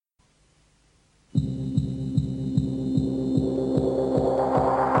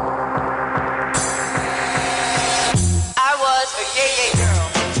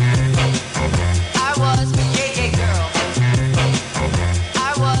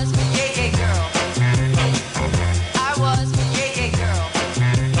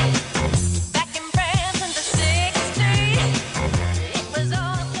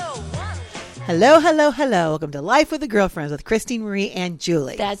Hello, hello, hello. Welcome to Life with the Girlfriends with Christine Marie and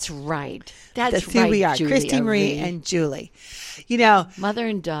Julie. That's right. That's right, who we are, Julie Christine Marie and Julie. You know, mother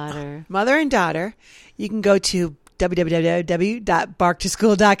and daughter. Mother and daughter. You can go to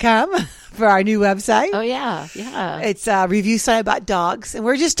www.barktoschool.com for our new website. Oh, yeah. It's a review site about dogs. And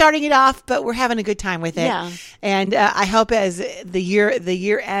we're just starting it off, but we're having a good time with it. Yeah. And I hope as the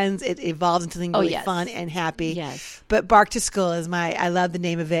year ends, it evolves into something really yes. fun and happy. Yes. But Bark to School is I love the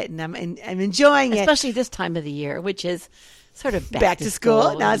name of it, and I'm enjoying it. Especially this time of the year, which is sort of back to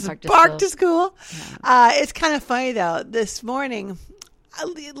school. Now it's Bark to School. Yeah. It's kind of funny, though. This morning,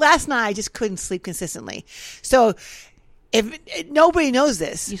 last night, I just couldn't sleep consistently. So if nobody knows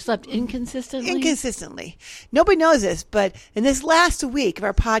this. You slept inconsistently? Inconsistently. Nobody knows this, but in this last week of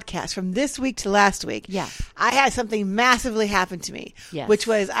our podcast, from this week to last week, I had something massively happen to me, which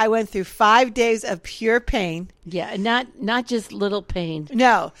was I went through 5 days of pure pain. Yeah, not just little pain.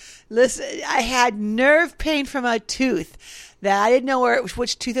 No. Listen, I had nerve pain from a tooth that I didn't know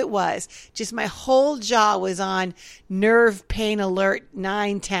which tooth it was. Just my whole jaw was on nerve pain alert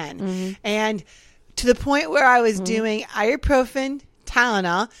 910. Mm-hmm. And to the point where I was doing ibuprofen,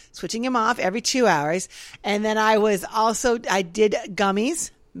 Tylenol, switching them off every 2 hours. And then I did gummies,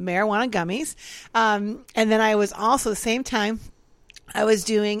 marijuana gummies. And then I was also, at the same time, I was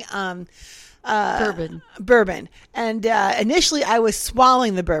doing bourbon. And initially I was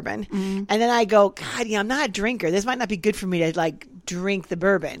swallowing the bourbon. Mm-hmm. And then I go, God, I'm not a drinker. This might not be good for me to drink the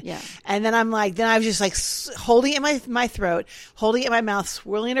bourbon. Yeah. And then then I was just holding it in my throat, holding it in my mouth,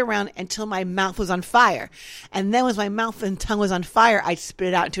 swirling it around until my mouth was on fire. And then when my mouth and tongue was on fire, I'd spit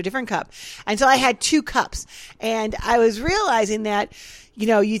it out into a different cup. And so I had 2 cups. And I was realizing that,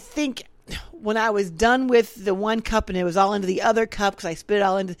 you think when I was done with the one cup and it was all into the other cup because I spit it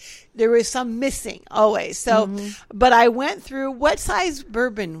all into, there was some missing always. So, but I went through what size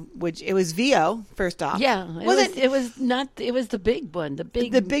bourbon? It was VO first off. Yeah, it was the big one, the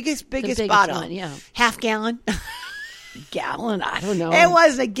biggest bottle. One, yeah, half gallon. Gallon, I don't know. It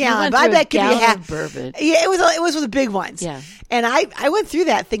wasn't a gallon, but I bet it could be a half bourbon. Yeah, it was the big ones. Yeah, and I went through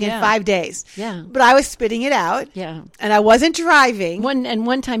that thing in 5 days. Yeah, but I was spitting it out. Yeah, and I wasn't driving.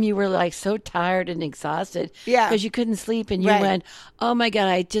 One time you were so tired and exhausted. Yeah, because you couldn't sleep, and you went, "Oh my God,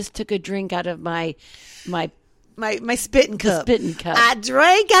 I just took a drink out of my spitting cup. Spitting cup. I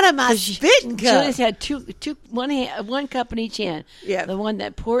drank out of my spitting cup. Julie's had one cup in each hand. Yeah. The one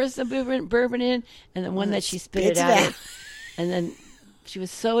that pours the bourbon in, and the one that she spit it out. And then she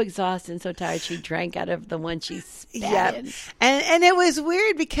was so exhausted and so tired, she drank out of the one she spat in. And it was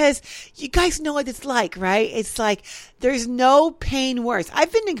weird because you guys know what it's like, right? It's like there's no pain worse.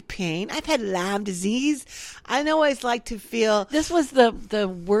 I've been in pain. I've had Lyme disease. I know what it's like to feel. This was the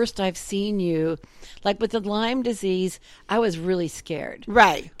worst I've seen you. Like with the Lyme disease, I was really scared.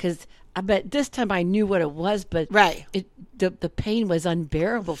 Right. Because but this time I knew what it was, but the pain was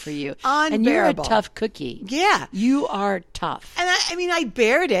unbearable for you. Unbearable. And you're a tough cookie. Yeah. You are tough. And I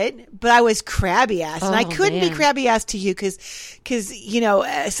bared it, but I was crabby ass. And I couldn't be crabby ass to you because,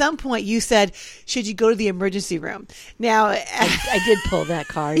 at some point you said, should you go to the emergency room? Now, I did pull that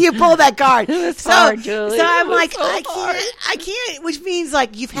card. You pulled that card. It was hard, Julie. So I'm like, I can't, which means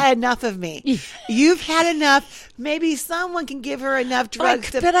you've had enough of me. You've had enough. Maybe someone can give her enough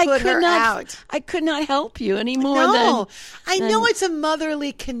drugs to put her out. I could not help you anymore. No, I know it's a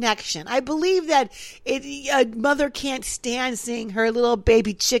motherly connection. I believe that a mother can't stand seeing her little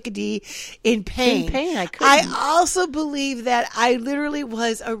baby chickadee in pain. I couldn't. I also believe that I literally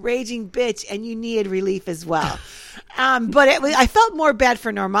was a raging bitch and you needed relief as well. But I felt more bad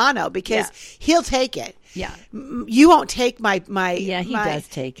for Normano because he'll take it. Yeah. You won't take my Yeah, he does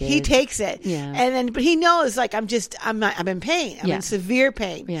take it. He takes it. Yeah. But he knows I'm in pain. I'm in severe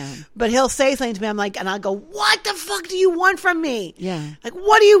pain. Yeah. But he'll say something to me, and I'll go, what the fuck do you want from me? Yeah.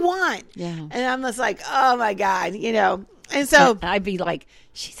 What do you want? Yeah. And I'm just like, oh my God, And so I'd be like,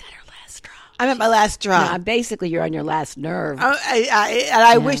 she's at her last straw. I'm at my last straw. No, basically you're on your last nerve.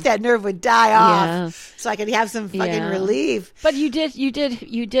 I wish that nerve would die off so I could have some fucking relief. But you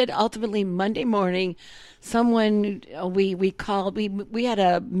did ultimately Monday morning. Someone we called. We had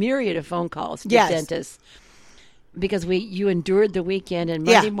a myriad of phone calls to dentists because you endured the weekend, and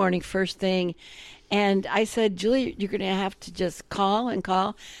Monday morning first thing. And I said, Julie, you're going to have to just call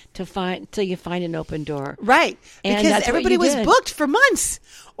till you find an open door. Right. And because everybody was booked for months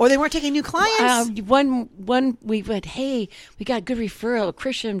or they weren't taking new clients. One we went, hey, we got good referral,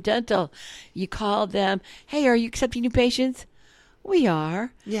 Christian Dental. You called them. Hey, are you accepting new patients? We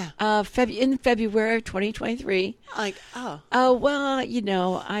are. Yeah. In February of 2023. Like, oh. Oh, well,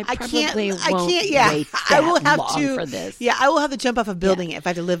 I probably won't wait I will have long to, for this. Yeah, I will have to jump off a building if I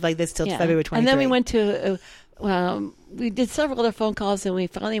have to live like this till February 23. And then we went to, we did several other phone calls, and we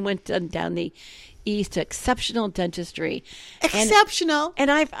finally went down the east to Exceptional Dentistry. Exceptional.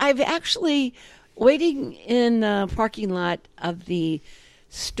 And I've actually, waiting in the parking lot of the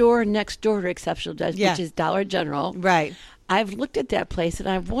store next door to Exceptional Dentistry, which is Dollar General. Right. I've looked at that place and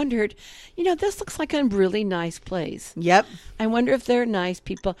I've wondered, this looks like a really nice place. Yep. I wonder if they're nice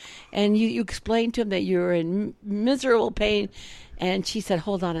people. And you explained to them that you were in miserable pain. And she said,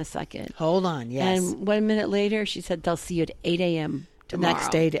 hold on a second. Hold on, yes. And 1 minute later, she said, they'll see you at 8 a.m. tomorrow. Next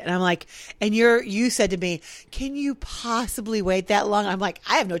day. And I'm like, and you said to me, can you possibly wait that long? I'm like,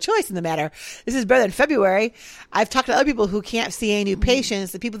 I have no choice in the matter. This is better than February. I've talked to other people who can't see any new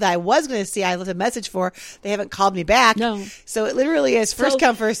patients. The people that I was going to see, I left a message for. They haven't called me back. No. So it literally is first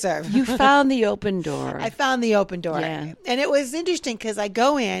come, first serve. You found the open door. I found the open door. Yeah. And it was interesting because I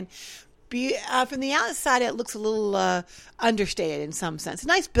go in. From the outside, it looks a little understated in some sense. A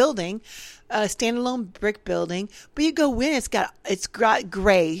nice building, a standalone brick building, but you go in, it's got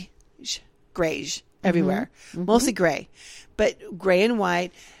grayish everywhere, mostly gray, but gray and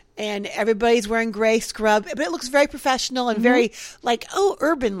white. And everybody's wearing gray scrub, but it looks very professional and very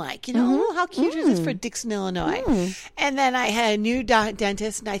urban-like. Oh, how cute is this for Dixon, Illinois? And then I had a new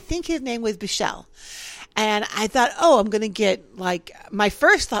dentist, and I think his name was Bichelle. And I thought, I'm going to get, my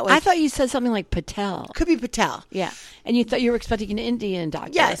first thought was... I thought you said something like Patel. Could be Patel. Yeah. And you thought you were expecting an Indian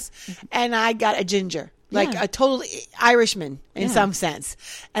doctor. Yes. And I got a ginger, a total Irishman in some sense.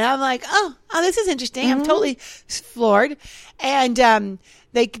 And I'm like, oh, this is interesting. I'm totally floored. And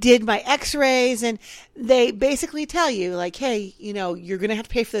they did my x-rays, and they basically tell you, hey, you're going to have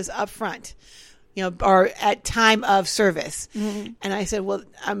to pay for this up front. Or at time of service. And I said, well,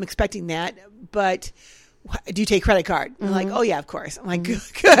 I'm expecting that, but... do you take credit card? And they're like, oh, yeah, of course. I'm like,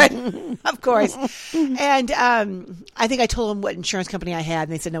 good. Of course. And I think I told them what insurance company I had,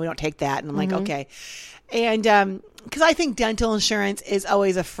 and they said, no, we don't take that. And I'm like, okay. And because I think dental insurance is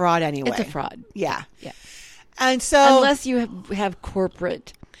always a fraud anyway. It's a fraud. Yeah. Yeah. And so... unless you have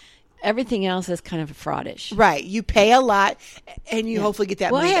corporate... everything else is kind of fraudish. Right. You pay a lot, and you hopefully get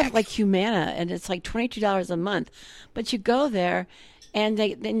that money back. I have Humana, and it's $22 a month. But you go there, and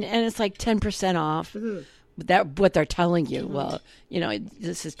it's 10% off. That what they're telling you. Well,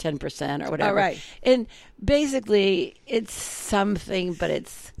 this is 10% or whatever. All right. And basically, it's something, but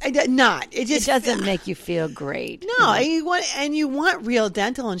it's not. It doesn't make you feel great. No, and you want real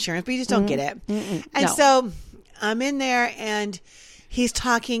dental insurance, but you just don't get it. And so I'm in there, and he's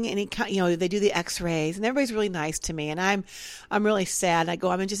talking, and they do the x-rays, and everybody's really nice to me, and I'm really sad. I go,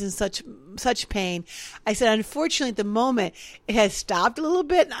 I'm just in such pain. I said, unfortunately, at the moment, it has stopped a little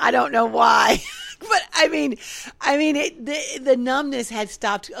bit, and I don't know why. But I mean, the numbness had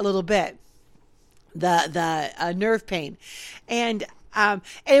stopped a little bit, the nerve pain, and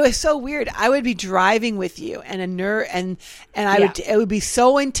it was so weird. I would be driving with you, and it would be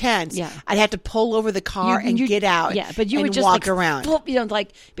so intense. Yeah. I'd have to pull over the car and get out. Yeah, but you and would just walk around.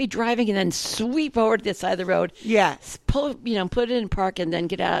 Be driving and then sweep over to the side of the road. Yeah, put it in park and then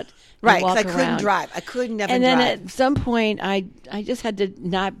get out. Right, because I couldn't drive. I couldn't never drive. And then drive. at some point, I just had to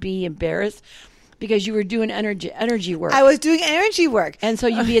not be embarrassed. Because you were doing energy work. I was doing energy work. And so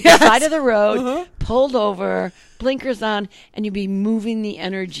you'd be at the side of the road, pulled over, blinkers on, and you'd be moving the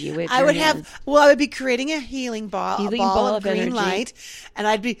energy with your hands. I would be creating a healing ball of green energy. Light, and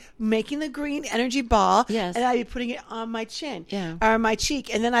I'd be making the green energy ball, yes. and I'd be putting it on my chin, or my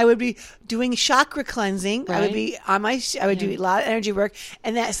cheek, and then I would be doing chakra cleansing. Right. I would be on my, I would do a lot of energy work,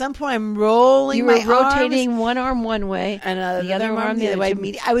 and then at some point I'm rolling you my were rotating arms, one arm one way, and the other arm the other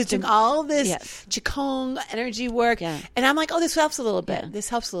way. I was doing all this Qigong energy work, and I'm like, this helps a little bit. This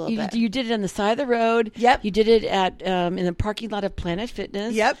helps a little bit. You did it on the side of the road. Yep. You did it at in the parking lot of Planet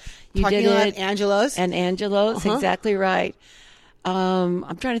Fitness. Yep. You parking did lot it Angelo's. And Angelo's, exactly right.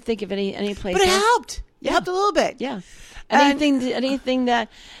 I'm trying to think of any place. But it helped. It helped a little bit. Yeah. Anything that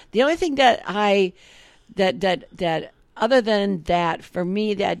the only thing that that other than that for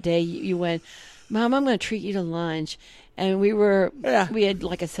me that day you went, Mom, I'm going to treat you to lunch. And we had,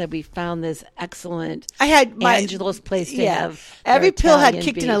 like I said, we found this excellent Angelo's place to have. Every pill had Italian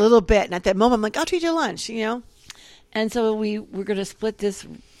kicked beef. in a little bit. And at that moment, I'm like, I'll treat you lunch, And so we were going to split this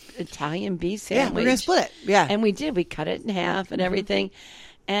Italian beef sandwich. Yeah, we're going to split it. Yeah. And we did. We cut it in half and everything.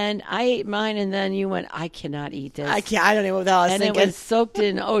 And I ate mine, and then you went, I cannot eat this. I can't. I don't know what the hell I was thinking. And it was soaked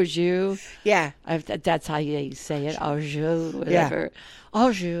in au jus. Yeah. That's how you say it, au jus, whatever.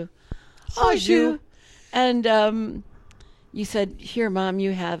 Au jus. And you said, "Here, Mom,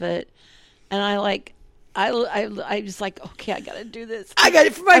 you have it," and I was like, okay, I got to do this. I got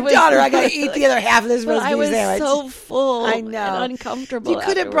it for my daughter. I got to eat the other half of this roast beef sandwich. I was so full. I know. And uncomfortable. You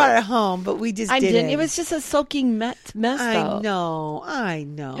could have brought it home, but we just didn't. It was just a soaking mess. I know.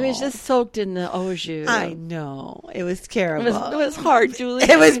 It was just soaked in the au jus. I know. It was terrible. It was hard, Julie.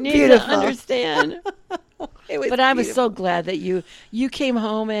 It was you beautiful. Need to understand. I was so glad that you came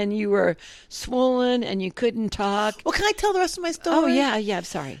home and you were swollen and you couldn't talk. Well, can I tell the rest of my story? Oh yeah. I'm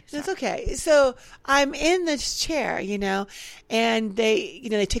sorry. That's okay. So I'm in this chair, and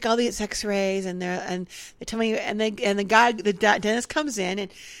they take all these X-rays and they tell me, and the guy, the dentist comes in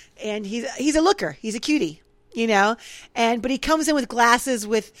and he's a looker, he's a cutie, but he comes in with glasses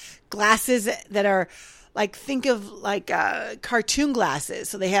that are. Like, think of cartoon glasses.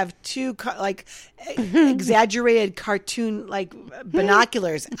 So they have two exaggerated cartoon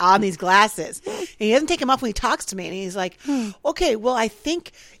binoculars on these glasses. And he doesn't take them off when he talks to me. And he's like, okay, well, I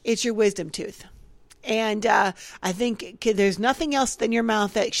think it's your wisdom tooth. And I think there's nothing else in your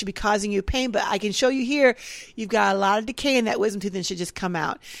mouth that should be causing you pain, but I can show you here, you've got a lot of decay in that wisdom tooth and it should just come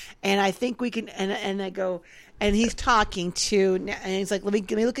out. And I think we can, and I go, and he's talking and he's like, let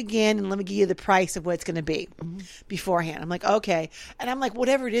me look again and let me give you the price of what it's going to be beforehand. I'm like, okay. And I'm like,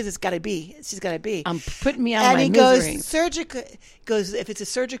 whatever it is, it's got to be. It's just got to be. Putting me out of my misery. And he goes, if it's a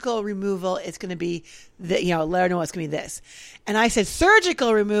surgical removal, it's going to be, let her know it's going to be this. And I said,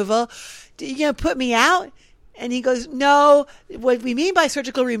 surgical removal? You going to put me out? And he goes, no, what we mean by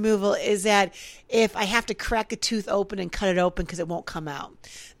surgical removal is that if I have to crack a tooth open and cut it open because it won't come out,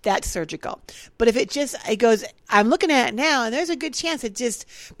 that's surgical. But if it goes, I'm looking at it now and there's a good chance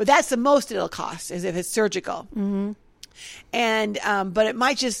but that's the most it'll cost is if it's surgical. Mm-hmm. And, but it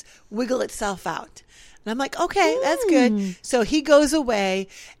might just wiggle itself out. And I'm like, okay, that's good. So he goes away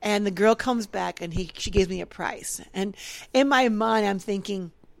and the girl comes back and she gives me a price. And in my mind, I'm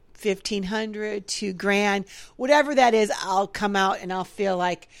thinking, $1,500, $2,000, whatever that is, I'll come out and I'll feel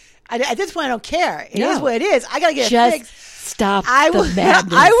like at this point I don't care. It is what it is. I gotta get it fixed. Stop the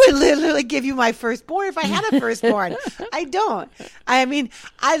madness. I would literally give you my firstborn if I had a firstborn. I don't. I mean,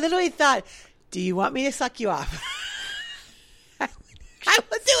 I literally thought, do you want me to suck you off? I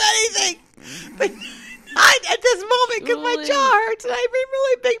would do anything, but not at this moment because my jaw hurts and I'm in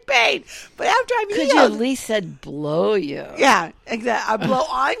really big pain. But after I'm healed, could you at least said blow you? Yeah, exactly. I blow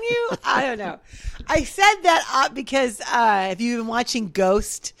on you. I don't know. I said that because if you've been watching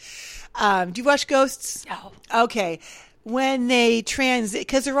Ghost, do you watch Ghosts? No. Okay, when they transit,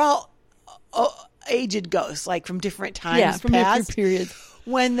 because they're all aged ghosts, like from different times, from different periods.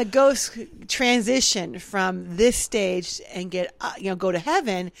 When the ghosts transition from this stage and get go to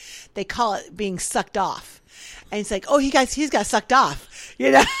heaven, they call it being sucked off, and it's like, oh, he's got sucked off,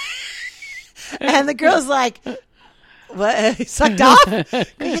 And the girl's like, what? Sucked off?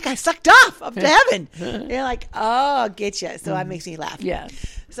 You got sucked off up to heaven. And you're like, oh, get you. So that makes me laugh. Yeah.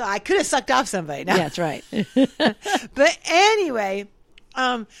 So I could have sucked off somebody. No. Yeah, that's right. But anyway,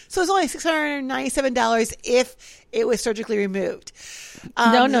 so it's only $697 if it was surgically removed.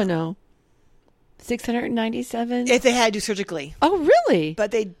 No. 697 if they had to do surgically. Oh, really? But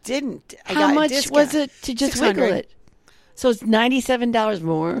they didn't. How much was it to just wiggle it? So it's $97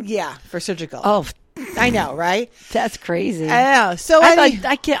 more. Yeah, for surgical. Oh, I know, right? That's crazy. I know. So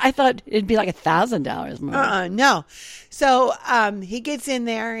I thought it'd be like $1,000 more. No. So he gets in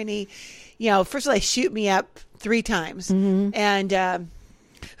there and he, first of all, they shoot me up 3 times, and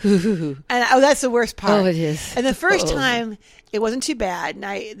that's the worst part. Oh, it is. And the first time, it wasn't too bad, and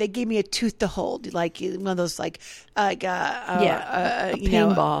they gave me a tooth to hold, like one of those a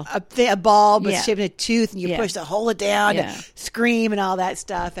ball, a ball, but shaped in a tooth, and you push to hold it down, to scream, and all that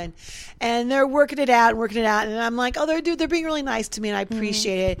stuff, and they're working it out, and I'm like, oh, they're being really nice to me, and I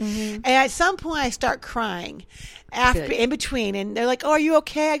appreciate it. And at some point, I start crying. In between, and they're like, oh, are you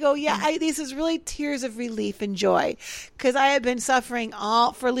okay? I go, yeah, this is really tears of relief and joy, because I have been suffering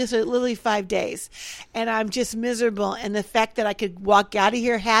for literally 5 days, and I'm just miserable, and the fact that I could walk out of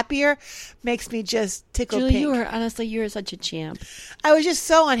here happier makes me just tickle Julie, pink. you're such a champ. I was just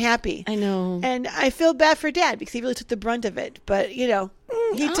so unhappy. I know. And I feel bad for Dad, because he really took the brunt of it, but, he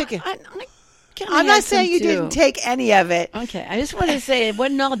took it. I'm not saying you didn't take any of it. Okay, I just want to say it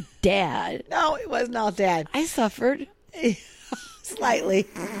wasn't all Dad. No, it wasn't all Dad. I suffered slightly,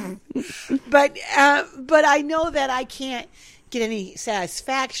 but I know that I can't get any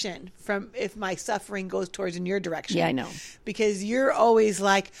satisfaction from if my suffering goes towards in your direction. Yeah, I know, because you're always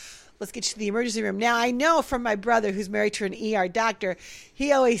like, let's get you to the emergency room. Now, I know from my brother who's married to an ER doctor,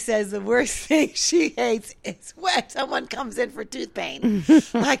 he always says the worst thing she hates is when someone comes in for tooth pain.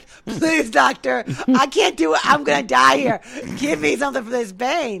 Like, please, doctor, I can't do it. I'm going to die here. Give me something for this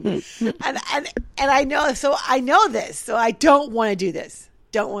pain. And I know, so I know this, so I don't want to do this.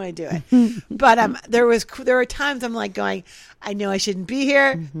 Don't want to do it. But there were times I'm like going, I know I shouldn't be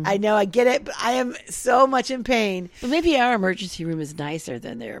here. Mm-hmm. I know I get it, but I am so much in pain. Well, maybe our emergency room is nicer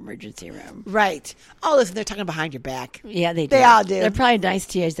than their emergency room. Right. Oh, listen, they're talking behind your back. Yeah, they do. They all do. They're probably nice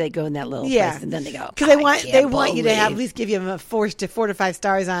to you as they go in that little place, and then they go. Because they want you to have at least give you a 4 to 5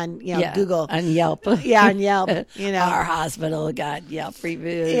 stars on Google. On Yelp. Yeah, on Yelp. Our hospital got Yelp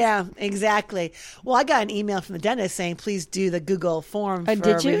reviews. Yeah, exactly. Well, I got an email from the dentist saying, please do the Google form for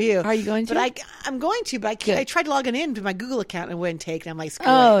a review. Are you going to? But I'm going to, but I tried logging into my Google account and it wouldn't take, and I'm like, screw it.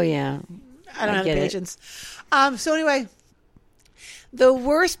 Oh, yeah. I don't have the patience. So anyway, the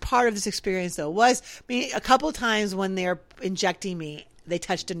worst part of this experience, though, was a couple of times when they're injecting me, they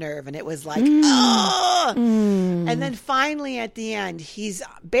touched a nerve, and it was like, oh! And then finally at the end, he's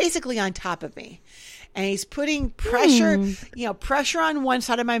basically on top of me. And he's putting pressure, pressure on one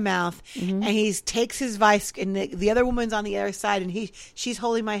side of my mouth, and he takes his vice, and the other woman's on the other side, and she's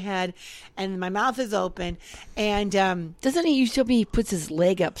holding my head, and my mouth is open, and doesn't he usually he puts his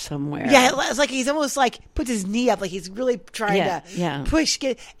leg up somewhere? Yeah, it's like he's almost like puts his knee up, like he's really trying to push,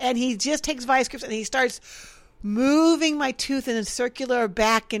 and he just takes vice grips, and he starts moving my tooth in a circular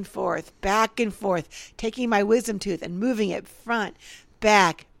back and forth, taking my wisdom tooth and moving it front,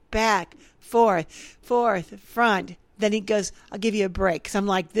 back, forth, front. Then he goes, I'll give you a break. Because I'm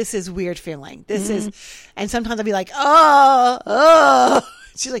like, this is weird feeling. This is, and sometimes I'll be like, oh.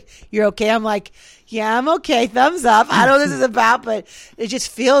 She's like, you're okay? I'm like, yeah, I'm okay. Thumbs up. I don't know what this is about, but it just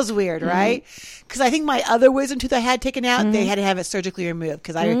feels weird, right? Because I think my other wisdom tooth I had taken out, they had to have it surgically removed.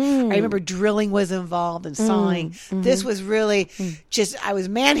 Because I remember drilling was involved and sawing. This was really just, I was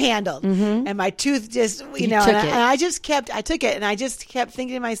manhandled. And my tooth just, and I took it and I just kept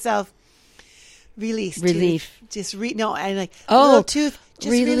thinking to myself, relief. Just and like, little tooth,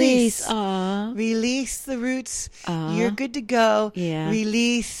 just release. Release the roots. You're good to go. Yeah.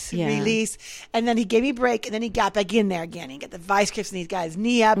 Release. And then he gave me a break, and then he got back in there again. He got the vice grips, and he's got his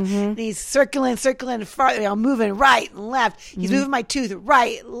knee up, and he's circling, far, moving right and left. He's moving my tooth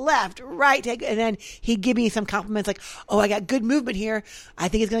right, left, right. And then he'd give me some compliments like, oh, I got good movement here. I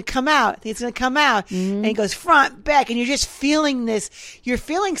think it's going to come out. And he goes front, back, and you're just feeling this. You're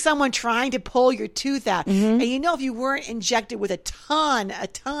feeling someone trying to pull your tooth out. And if you weren't injected with a ton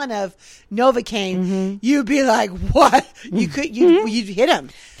of Novocaine, you'd be like, what? You'd hit him.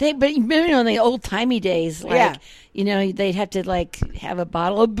 But remember in the old timey days, they'd have to have a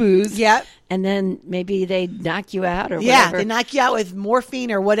bottle of booze. Yep. And then maybe they'd knock you out or whatever. Yeah, they knock you out with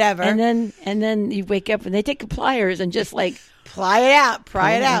morphine or whatever. And then you wake up and they take pliers and just pry it out.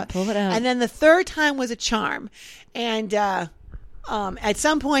 Pull it out. And then the third time was a charm. And at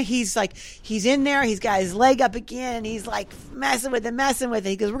some point he's in there, he's got his leg up again, and he's like messing with it.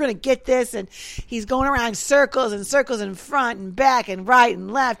 He goes, we're going to get this. And he's going around circles and front and back and right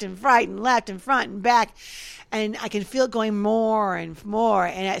and left and right and left and front and back. And I can feel it going more and more.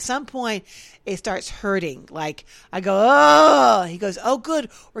 And at some point, it starts hurting. Like, I go, oh. He goes, oh, good.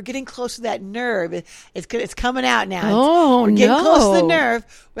 We're getting close to that nerve. It's coming out now. We're getting close to the nerve.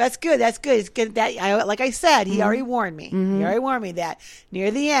 Well, that's good. It's good. Like I said, he already warned me. He already warned me that near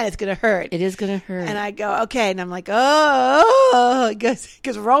the end, it's going to hurt. It is going to hurt. And I go, okay. And I'm like, oh.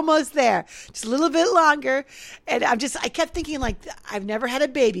 Because we're almost there. Just a little bit longer. And I kept thinking, I've never had a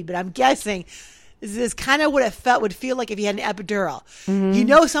baby, but I'm guessing this is kind of what it would feel like if you had an epidural.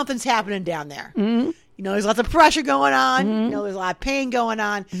 Something's happening down there. There's lots of pressure going on. There's a lot of pain going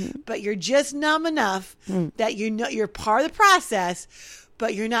on, but you're just numb enough that you're part of the process,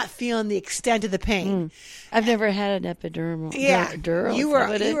 but you're not feeling the extent of the pain. I've never had an epidural. Yeah, Dural, you were.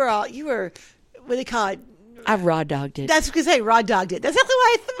 What do they call it? I raw dogged it. That's because raw dogged it. That's exactly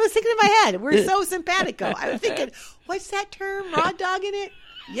what I was thinking in my head. We're so simpatico. I was thinking, what's that term? Raw dogging it?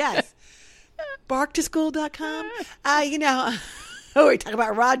 Yes. Barktoschool.com. We talk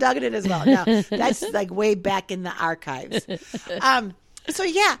about raw dogging it as well. No, that's way back in the archives.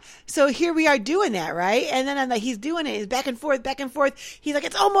 So here we are doing that, right? And then he's doing it. He's back and forth. He's like,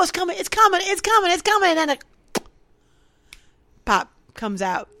 it's almost coming. It's coming. And then pop comes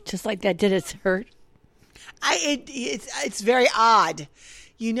out. Just like that. Did it hurt? It's very odd.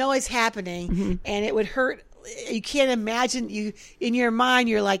 It's happening, and it would hurt. You can't imagine. In your mind,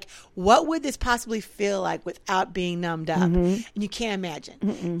 you're like, what would this possibly feel like without being numbed up? And you can't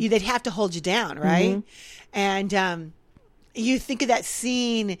imagine. They'd have to hold you down, right? And you think of that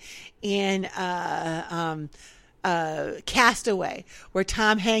scene in Castaway, where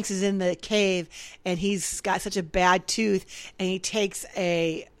Tom Hanks is in the cave and he's got such a bad tooth, and he takes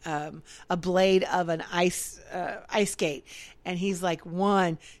a blade of an ice skate, and he's like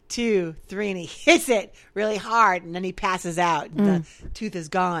 1, 2, 3, and he hits it really hard, and then he passes out. And the tooth is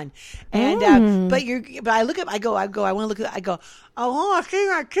gone. And I want to look at. I go, I want to see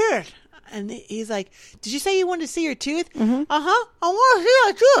my tooth. And he's like, "Did you say you wanted to see your tooth?" I want to see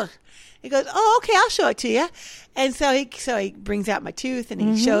my tooth. He goes, "Oh, okay, I'll show it to you." And so he brings out my tooth and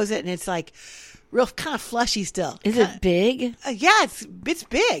he shows it, and it's like real kind of fleshy still. Is it big? Yeah, it's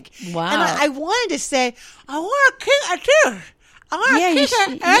big. Wow. And I wanted to say, I want to kick a tooth. I want to kick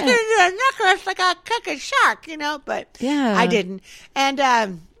it. And I can do a necklace like a kick a shark, but I didn't. And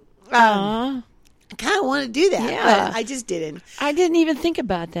I kind of wanted to do that, but I just didn't. I didn't even think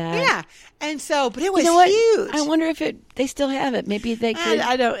about that. Yeah. And so, but it was huge. I wonder if they still have it. Maybe they could.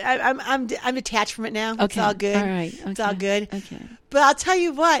 I don't. I'm detached from it now. Okay. It's all good. All right. Okay. It's all good. Okay. But I'll tell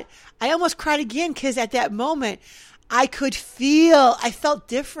you what. I almost cried again because at that moment, I felt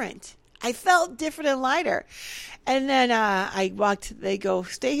different. I felt different and lighter. And then I walked. They go,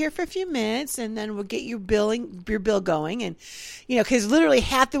 stay here for a few minutes, and then we'll get your bill going. And because literally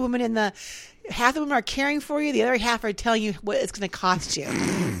half the women are caring for you. The other half are telling you what it's going to cost you.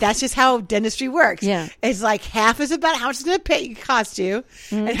 That's just how dentistry works. Yeah. It's like half is about how much it's going to cost you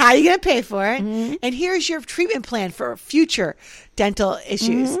and how you're going to pay for it. And here's your treatment plan for future dental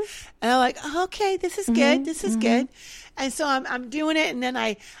issues. And I'm like, oh, okay, this is good. This is good. And so I'm doing it. And then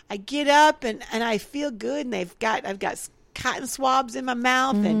I get up and I feel good. And I've got cotton swabs in my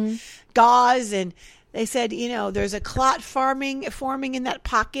mouth and gauze, and they said, there's a clot forming in that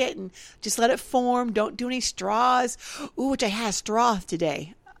pocket, and just let it form. Don't do any straws. Ooh, which I had a straw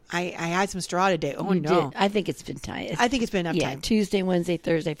today. I had some straw today. Oh, you no. Did. I think it's been time. I think it's been enough time. Tuesday, Wednesday,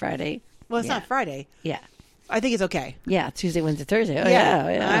 Thursday, Friday. Well, it's not Friday. Yeah. I think it's okay. Yeah, Tuesday, Wednesday, Thursday. Oh, yeah.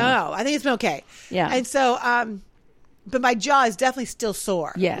 I don't know. I think it's been okay. Yeah. And so, but my jaw is definitely still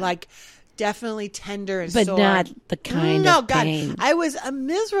sore. Yeah. Like, definitely tender and sore. But not the kind of pain. God, I was a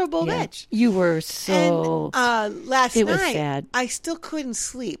miserable bitch. You were so... And last night, was sad. I still couldn't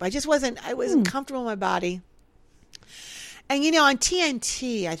sleep. I wasn't comfortable in my body. And, on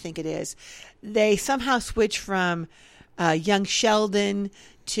TNT, I think it is, they somehow switched from Young Sheldon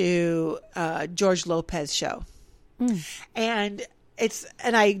to George Lopez show. And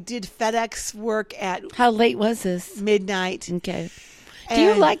I did FedEx work at... How late was this? Midnight. Okay. Do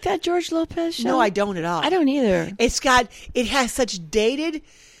you like that George Lopez show? No, I don't at all. I don't either. It has such dated...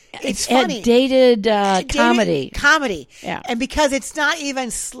 It's funny. Dated comedy. Comedy. Yeah. And because it's not even...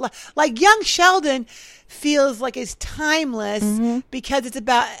 like Young Sheldon feels like it's timeless because it's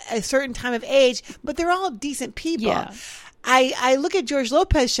about a certain time of age, but they're all decent people. Yeah. I look at George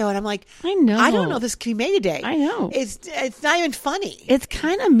Lopez show and I'm like, I know. I don't know if this can be made today. I know. It's not even funny. It's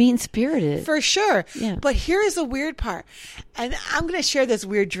kind of mean-spirited. For sure. Yeah. But here's the weird part. And I'm going to share this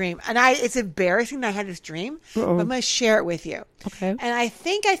weird dream. And it's embarrassing that I had this dream, but I'm going to share it with you. Okay. And I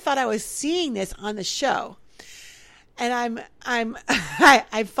think I thought I was seeing this on the show. And I'm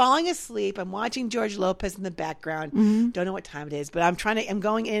falling asleep. I'm watching George Lopez in the background. Don't know what time it is, but I'm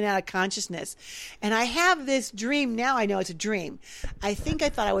going in and out of consciousness. And I have this dream. Now I know it's a dream. I think I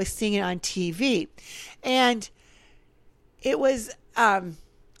thought I was seeing it on TV. And it was,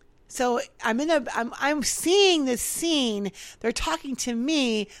 so I'm seeing this scene. They're talking to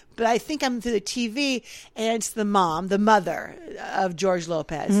me, but I think I'm through the TV, and it's the mother of George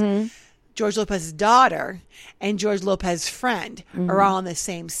Lopez. George Lopez's daughter and George Lopez's friend are all in the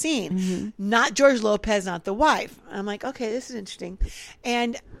same scene. Not George Lopez, not the wife. I'm like, okay, this is interesting.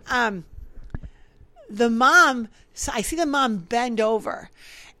 And the mom, so I see the mom bend over,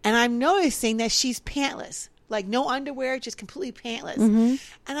 and I'm noticing that she's pantless. Like no underwear, just completely pantless.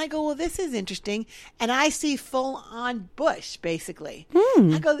 And I go, well, this is interesting. And I see full on bush, basically.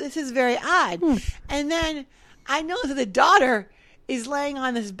 I go, this is very odd. And then I know that the daughter is laying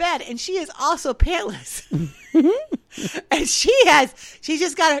on this bed, and she is also pantless. And she's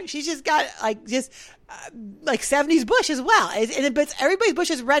just got like 70s bush as well. But everybody's bush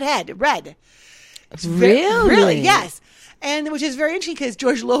is red. It's really, yes. And which is very interesting because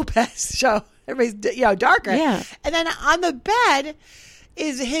George Lopez show, everybody's darker. Yeah. And then on the bed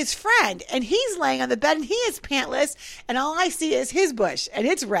is his friend, and he's laying on the bed, and he is pantless, and all I see is his bush, and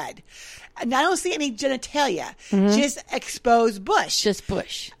it's red. And I don't see any genitalia, just exposed bush. Just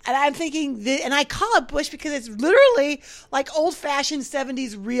bush. And I'm thinking, and I call it bush because it's literally like old-fashioned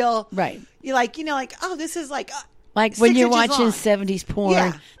 70s real. Right. You're like, oh, this is like, Like when 6 you're inches watching long. 70s porn,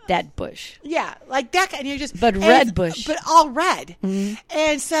 Yeah. that bush. Yeah, like that, and you're just But and red it's- bush. but all red,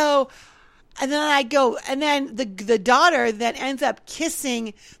 and so. And then I go, and then the daughter then ends up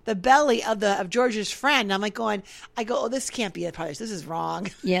kissing the belly of George's friend. And I'm like oh, this can't be a part of this. This is wrong.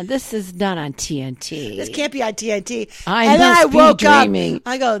 Yeah, this is not on TNT. This can't be on TNT. I and then must I be woke dreaming. up.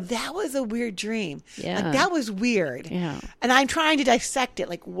 I go, that was a weird dream. Yeah. Like, that was weird. Yeah. And I'm trying to dissect it.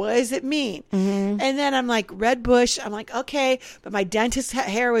 Like, what does it mean? And then I'm like, red bush. I'm like, okay. But my dentist's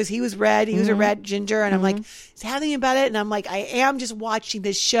hair he was red. He was a red ginger. And I'm like, is that anything about it? And I'm like, I am just watching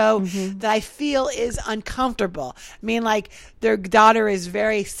this show that I feel is uncomfortable. I mean, like, their daughter is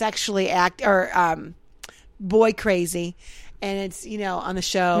very sexually boy crazy. And it's, on the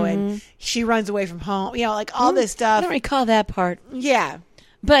show, and she runs away from home, like all this I stuff. don't recall that part. Yeah.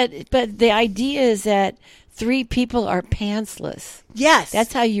 But the idea is that 3 people are pantsless. Yes.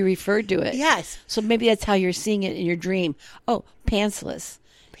 That's how you refer to it. Yes. So maybe that's how you're seeing it in your dream. Oh, pantsless.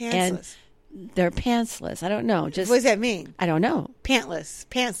 Pantsless. And they're pantsless. I don't know. Just What does that mean? I don't know. Pantsless.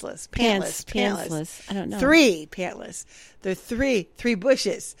 Pantsless. I don't know. 3 pantless. They're 3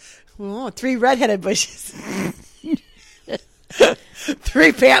 bushes. Oh, 3 redheaded bushes.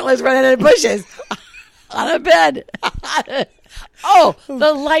 3 pantless redheaded bushes. On a bed. Oh,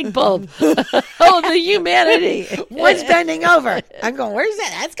 the light bulb. Oh, the humanity. One's bending over. I'm going, where's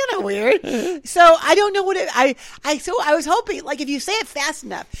that? That's kind of weird. So I don't know what I was hoping, like, if you say it fast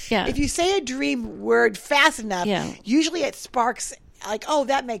enough, Yeah. if you say a dream word fast enough, Yeah. usually it sparks, like, oh,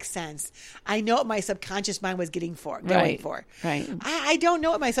 that makes sense. I know what my subconscious mind was going for. Right. I don't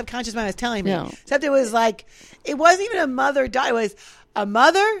know what my subconscious mind was telling me. No. Except it was like, it wasn't even a mother-daughter. It was a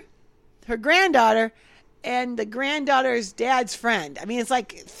mother, her granddaughter, and the granddaughter's dad's friend. I mean, it's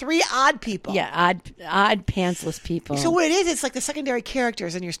like 3 odd people. Yeah, odd pantsless people. So what it is, it's like the secondary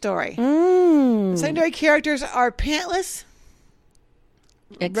characters in your story. Mm. Secondary characters are pantless,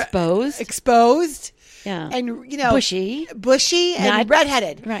 Exposed. Yeah. and Bushy. and Not-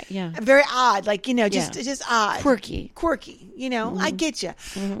 redheaded. Right, yeah. Very odd, like just odd, Quirky. I get you.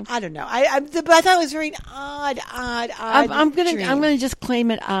 I don't know. But I thought it was very odd. I'm dream. gonna just claim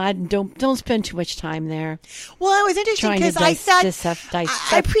it odd. And don't spend too much time there. Well, it was interesting Trying to because I thought dissect- I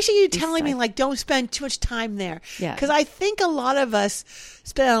appreciate you telling me, dissect. like, don't spend too much time there. Yeah. Because I think a lot of us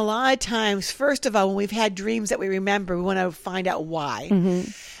spend a lot of times. First of all, when we've had dreams that we remember, we want to find out why.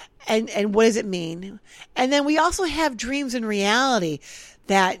 And what does it mean? And then we also have dreams in reality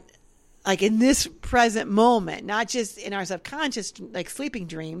that, like, in this present moment, not just in our subconscious, like sleeping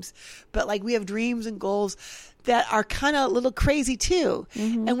dreams, but like we have dreams and goals that are kind of a little crazy too.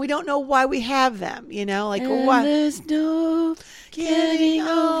 And we don't know why we have them, like, And why. there's no getting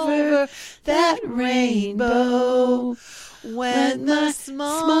over that rainbow when the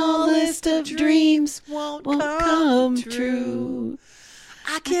smallest of dreams won't come true.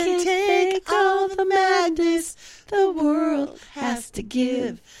 I can take all the madness the world has to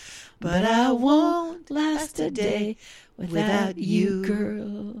give, but I won't last a day without you,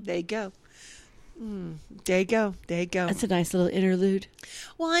 girl. There you go. There you go. That's a nice little interlude.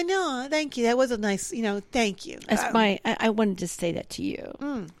 Well, I know. Thank you. That was a nice, thank you. That's I wanted to say that to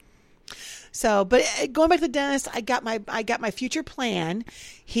you. So, but going back to the dentist, I got my future plan.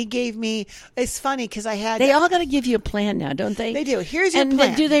 He gave me. It's funny because I had. They all got to give you a plan now, don't they? They do. Here's your and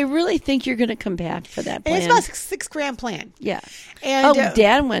plan. do they really think you're going to come back for that plan? And it's about $6,000 plan. Yeah. And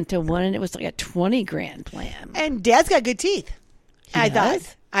Dad went to one, and it was like a $20,000 plan. And Dad's got good teeth. He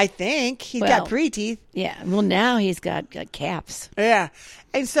does? I think he's Well, got pretty teeth. Yeah. Well, now he's got caps. Yeah.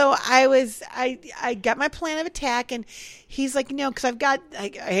 And so I got my plan of attack, and he's like, because I've got, I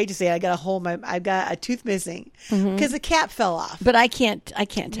hate to say it, I've got a tooth missing because the cap fell off. But I can't tell.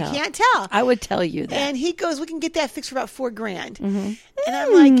 You can't tell. I would tell you that. And he goes, we can get that fixed for about $4,000. And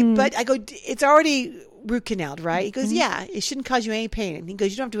I'm like, but I go, it's already root canaled, right? He goes, yeah, it shouldn't cause you any pain. And he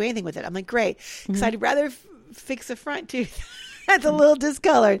goes, you don't have to do anything with it. I'm like, great. Because I'd rather fix the front tooth. That's a little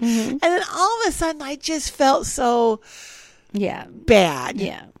discolored. And then all of a sudden I just felt so bad.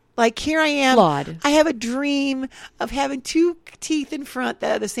 Yeah. Like, here I am. Flawed. I have a dream of having 2 teeth in front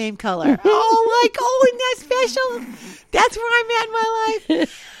that are the same color. Isn't that special? That's where I'm at in my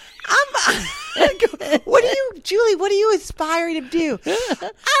life. Julie, what are you aspiring to do?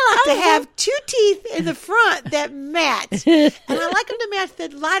 I like to have 2 teeth in the front that match. And I like them to match the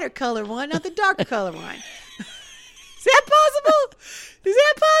lighter color one, not the darker color one. Is that possible? Is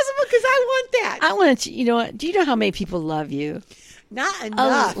that possible? Because I want that. I want to, you know what? Do you know how many people love you? Not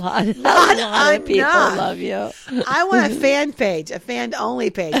enough. A lot of people love you. I want a fan page, a fan only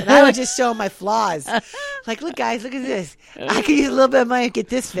page, and I would just show my flaws. Like, look, guys, look at this. I could use a little bit of money to get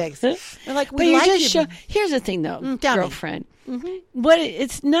this fixed. They're like, we like you. Here's the thing, though, girlfriend. What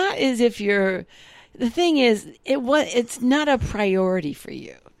it's not as if you're. The thing is, it's not a priority for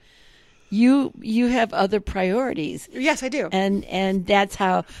you. You have other priorities. Yes, I do. And that's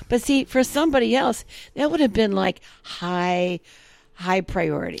how. But see, for somebody else, that would have been like high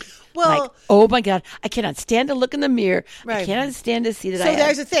priority. Well, like, oh my God, I cannot stand to look in the mirror. Right. I cannot stand to see that. So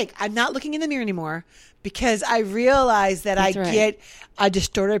there's the thing. I'm not looking in the mirror anymore because I realize that I get a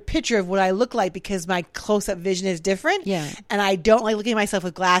distorted picture of what I look like because my close-up vision is different. Yeah. And I don't like looking at myself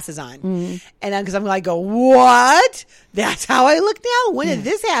with glasses on. Mm-hmm. And because I'm like, what? That's how I look now? When did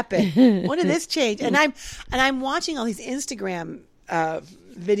this happen? When did this change? And I'm watching all these Instagram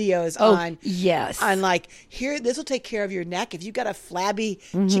videos on like, here, this will take care of your neck. If you've got a flabby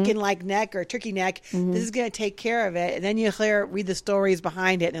chicken-like neck or turkey neck, this is going to take care of it. And then you read the stories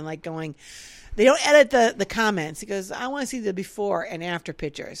behind it and like going, they don't edit the comments. He goes, I want to see the before and after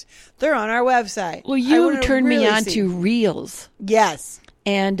pictures. They're on our website. Well, you turned me on to Reels. Yes.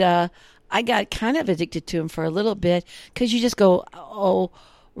 And I got kind of addicted to them for a little bit because you just go,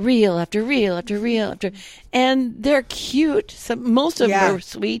 reel after reel after reel after, and they're cute. Most of them are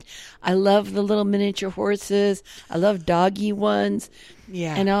sweet. I love the little miniature horses. I love doggy ones,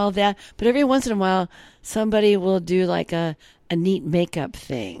 and all that. But every once in a while, somebody will do like a neat makeup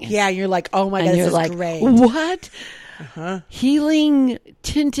thing. Yeah, and you're like, oh my God, this is like, great. What? Healing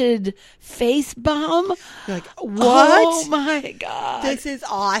tinted face balm? You're like, what? Oh my God, this is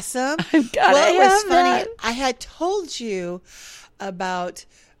awesome. I've got to have it was funny. that. I had told you about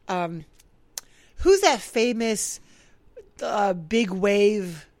who's that famous big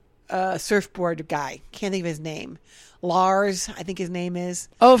wave surfboard guy? Can't think of his name. Lars, I think his name is.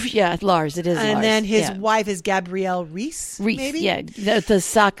 Oh, yeah, Lars. It is and Lars. And then his wife is Gabrielle Reese, maybe? Yeah, the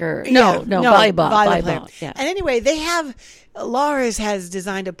soccer. No, volleyball. Yeah. And anyway, Lars has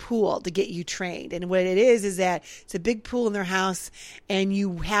designed a pool to get you trained. And what it is that it's a big pool in their house and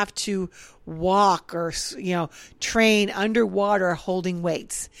you have to walk or, train underwater holding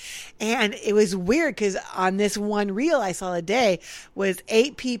weights. And it was weird because on this one reel I saw today was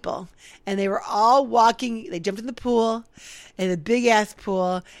 8 people and they were all walking. They jumped in the pool, in a big ass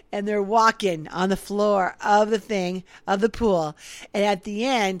pool, and they're walking on the floor of the pool. And at the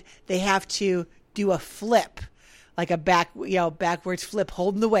end, they have to do a flip. Like a backwards flip,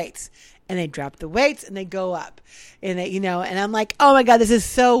 holding the weights, and they drop the weights and they go up, and and I'm like, oh my God, this is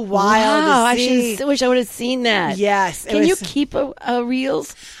so wild. Wow, to see. I wish I would have seen that. Yes, can you keep a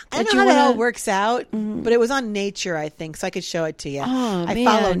reels? I don't know how that all works out, but it was on Nature, I think, so I could show it to you. Oh, I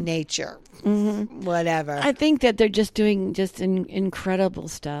follow Nature. Mm-hmm. Whatever. I think that they're just doing incredible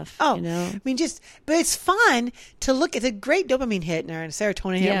stuff. Oh, you know? I mean, but it's fun to look. It's a great dopamine hit or a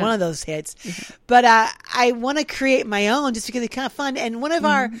serotonin hit, one of those hits. But I want to create my own just because it's kind of fun. And one of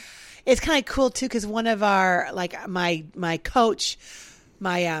our, it's kind of cool too because one of our, like my coach,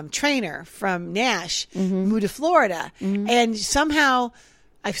 my trainer from Nash moved to Florida, and somehow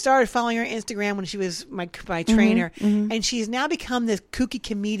I started following her on Instagram when she was my trainer, and she's now become this kooky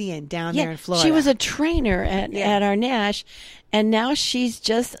comedian down there in Florida. She was a trainer at our Nash, and now she's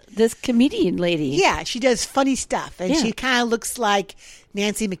just this comedian lady. Yeah, she does funny stuff, and she kind of looks like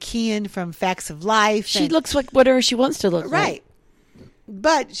Nancy McKeon from Facts of Life. She looks like whatever she wants to look like. Right.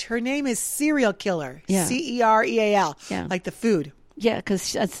 But her name is Cereal Killer. Yeah. Cereal. Yeah. Like the food. Yeah,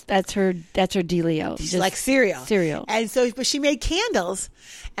 because that's her dealio. She's like cereal. And so, but she made candles,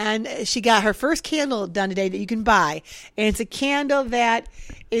 and she got her first candle done today that you can buy, and it's a candle that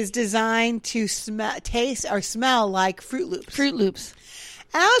is designed to taste or smell like Fruit Loops. Fruit Loops.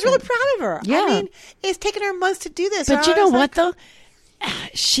 And I was really proud of her. Yeah. I mean, it's taken her months to do this. But you know what, though?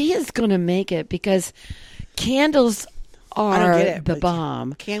 She is going to make it because candles are the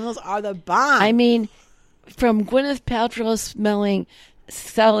bomb. Candles are the bomb. I mean, from Gwyneth Paltrow selling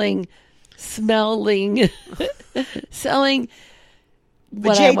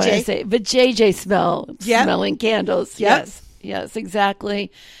what I want to say, but JJ smelling candles. Yep. Yes,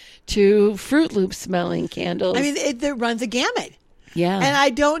 exactly. To Fruit Loop smelling candles. I mean, it runs a gamut. Yeah. And I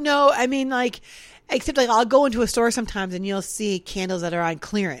don't know. I mean, except I'll go into a store sometimes and you'll see candles that are on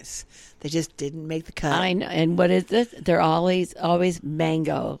clearance. They just didn't make the cut. I know. And what is this? They're always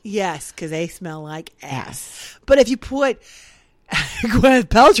mango. Yes, because they smell like ass. But if you put Gwyneth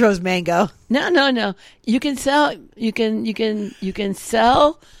Paltrow's mango, no, you can sell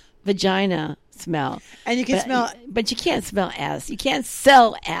vagina smell, and you can smell, but you can't smell ass. You can't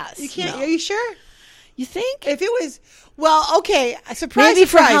sell ass. You can't. No. Are you sure? You think? If it was, well, okay, surprise, Maybe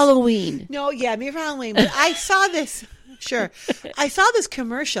for surprise. Halloween. No, yeah, maybe for Halloween. But I saw this. Sure, I saw this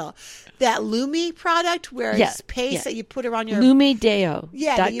commercial, that Lumi product where Yeah, it's paste yeah. that you put around your LumiDeo.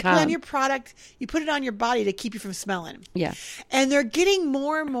 yeah, that you put on your product. You put it on your body to keep you from smelling. Yeah. And they're getting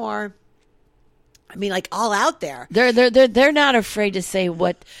more and more. I mean, like all out there. They're not afraid to say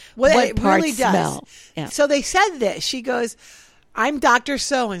what It parts really does. smell. Yeah. So they said this. She goes, I'm Dr.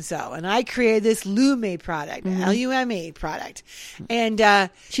 So-and-so, and I created this Lume product, Lume product. And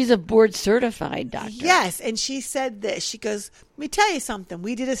She's a board certified doctor. yes, and she said this. She goes, let me tell you something.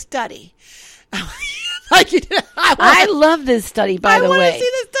 We did a study. Like you did, I love this study, by the I way. want to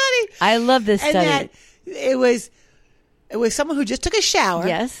see the study. I love this And study. that it was someone who just took a shower.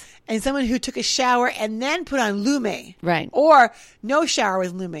 Yes. And someone who took a shower and then put on Lume. Right. Or no shower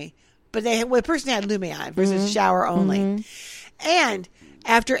with Lume. But the person had Lume on versus shower only. And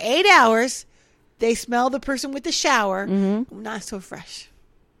after 8 hours, they smell the person with the shower. Not so fresh.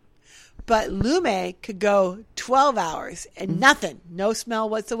 But Lume could go 12 hours and nothing. No smell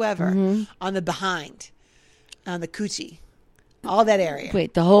whatsoever on the behind. On the coochie. All that area.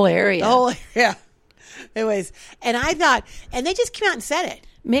 Wait, the whole area. The whole area. It was. And I thought, and they just came out and said it.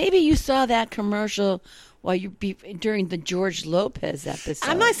 Maybe you saw that commercial while during the George Lopez episode.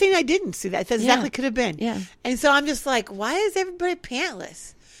 I'm not saying I didn't see that. That exactly could have been. Yeah. And so I'm just like, why is everybody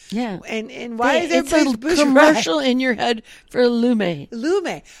pantless? Yeah. And why is it's everybody a bush commercial in your head for Lume.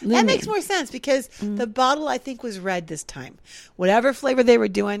 Lume. That makes more sense because the bottle I think was red this time. Whatever flavor they were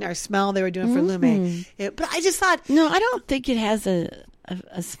doing or smell they were doing for Lume. But I just thought No, I don't think it has a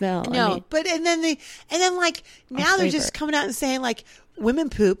smell. no. I mean, But and then like now they're just flavor. coming out and saying like women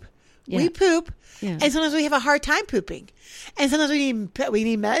poop. We Yeah. poop. Yeah. And sometimes we have a hard time pooping. And sometimes we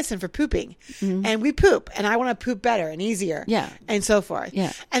need medicine for pooping. And we poop. And I want to poop better and easier. Yeah. And so forth.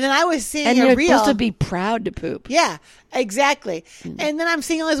 Yeah. And then I was seeing and a you're reel. supposed to be proud to poop. Yeah, exactly. And then I'm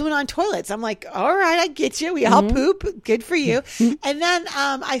seeing all these women on toilets. I'm like, all right, I get you. We all poop. Good for you. And then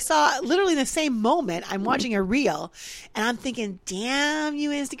I saw literally in the same moment, I'm watching a reel and I'm thinking, damn you,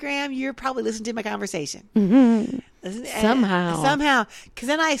 Instagram, you're probably listening to my conversation. Somehow. Because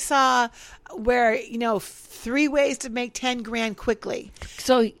then I saw where, 3 ways to make 10 grand quickly.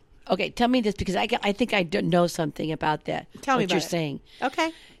 So, okay, tell me this because I think I don't know something about that. Tell me what about you're it. saying.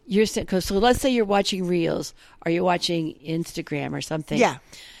 Okay. You're saying, so let's say you're watching Reels or you're watching Instagram or something. Yeah.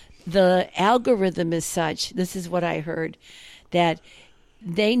 The algorithm is such, this is what I heard, that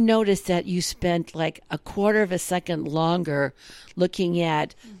they noticed that you spent like a quarter of a second longer looking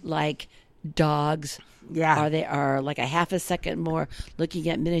at like dogs. Yeah. Or they are like a half a second more looking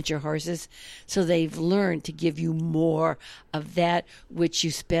at miniature horses. So they've learned to give you more of that which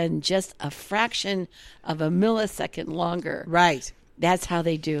you spend just a fraction of a millisecond longer. Right. That's how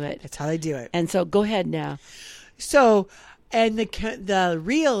they do it. That's how they do it. And so go ahead now. So, and the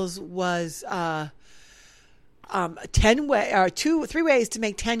reels was 3 ways to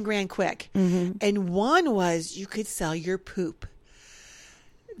make 10 grand quick, and one was you could sell your poop.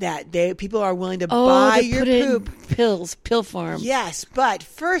 That people are willing to buy to your put it poop. in pill form. Yes, but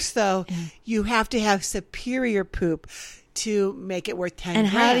first though, you have to have superior poop to make it worth 10 And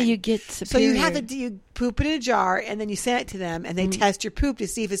grand. how do you get So superior? you have to you poop it in a jar and then you send it to them and they test your poop to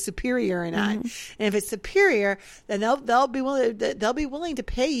see if it's superior or not. And if it's superior, then they'll be willing to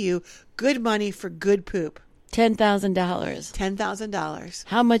pay you good money for good poop. $10,000. $10,000.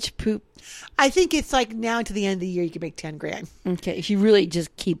 How much poop? I think it's like now to the end of the year you can make 10 grand. Okay, if you really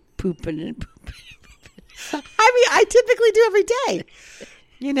just keep pooping and pooping. I mean, I typically do every day.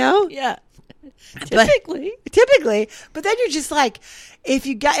 Yeah. But- Typically. but then you're just like, if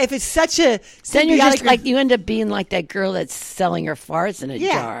it's such a Then you're just symbiotic- like, you end up being like that girl that's selling her farts in a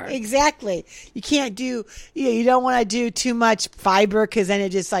jar. exactly. You can't do, you don't want to do too much fiber because then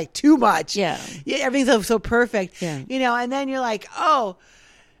it's just like too much. Yeah. Everything's so perfect. Yeah. And then you're like, oh,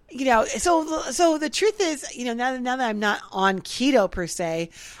 so the truth is, now that I'm not on keto per se,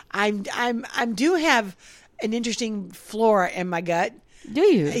 I do have an interesting flora in my gut. Do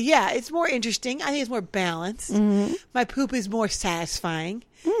you? Yeah, it's more interesting. I think it's more balanced. My poop is more satisfying,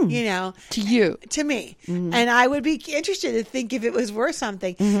 To you. to me. And I would be interested to think if it was worth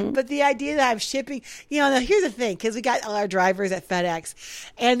something. But the idea that I'm shipping, now here's the thing, because we got all our drivers at FedEx,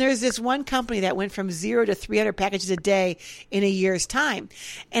 and there's this one company that went from 0 to 300 packages a day in a year's time.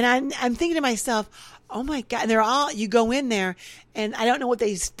 And I'm thinking to myself, oh my God, and they're all, you go in there, and I don't know what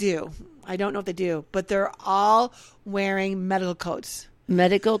they do. I don't know what they do, but they're all wearing medical coats.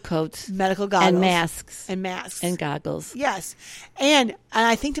 Medical coats. Medical goggles. And masks. And masks. And goggles. Yes. And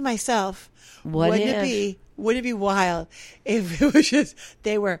I think to myself, wouldn't it be wild if it was just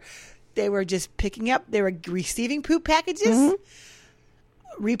they were just picking up. They were receiving poop packages,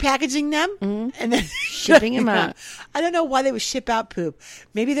 repackaging them, and then shipping them out. I don't know why they would ship out poop.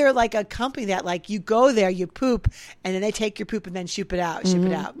 Maybe they're like a company that like you go there, you poop, and then they take your poop and then ship it out,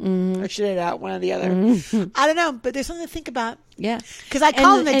 or shit it out, one or the other. I don't know, but there's something to think about. Yeah, because I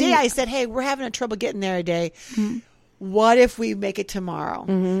called them the day. I said, "Hey, we're having trouble getting there today. What if we make it tomorrow?"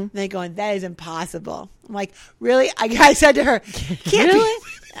 And they going, "That is impossible." I'm like, "Really?" I said to her, "Can't really?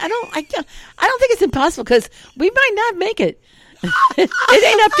 I don't think it's impossible because we might not make it. It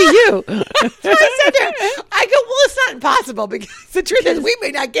ain't up to you." So I said to her, I go, "Well, it's not impossible because the truth is we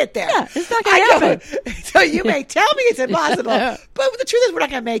may not get there. Yeah, it's not going to happen. So you may tell me it's impossible, but the truth is we're not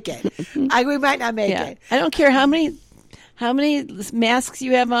going to make it. We might not make it. I don't care how many masks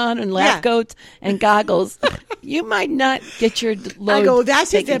you have on and lab coats and goggles. You might not get your load. I go,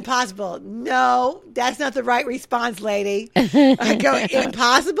 that's just impossible. No, that's not the right response, lady. I go,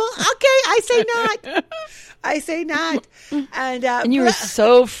 impossible? Okay, I say not. I say not. And you were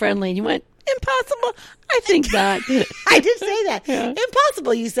so friendly. You went, impossible? I think not. I did say that. Yeah.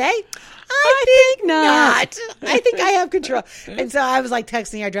 Impossible, you say? I think not. I think I have control. And so I was like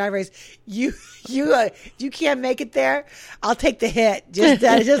texting our drivers, you can't make it there. I'll take the hit.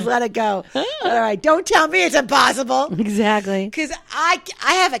 Just let it go. All right. Don't tell me it's impossible. Exactly. Because I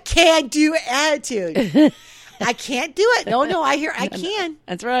have a can-do attitude. I can't do it. No, I can.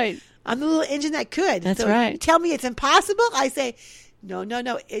 That's right. I'm the little engine that could. That's right. You tell me it's impossible. I say, no,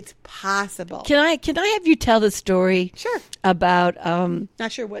 it's possible. Can I have you tell the story? Sure. About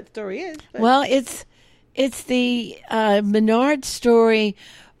not sure what the story is. But. Well, it's the Menard story.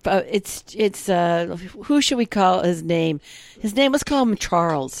 It's who should we call his name? His name was called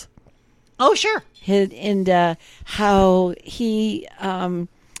Charles. Oh, sure. And how he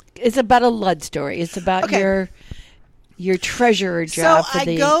it's about a Ludd story. It's about your treasurer job. So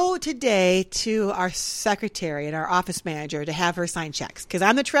I go today to our secretary and our office manager to have her sign checks because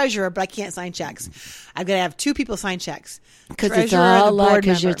I'm the treasurer, but I can't sign checks. I've got to have two people sign checks. Because it's all Ludd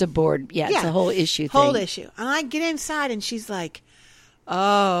because it's a board. Yeah, it's a whole issue thing. Whole issue. And I get inside and she's like,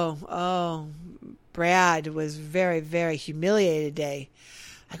 oh, Brad was very, very humiliated today.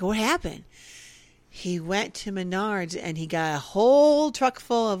 I go, what happened? He went to Menards and he got a whole truck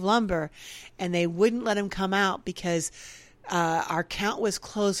full of lumber and they wouldn't let him come out because our account was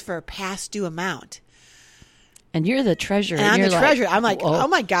closed for a past due amount. And you're the treasurer. And I'm the treasurer. I'm like, whoa. Oh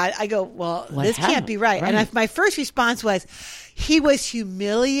my God. I go, well, this can't be right. Right. And my first response was, he was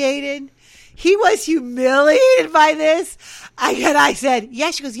humiliated. He was humiliated by this. I said,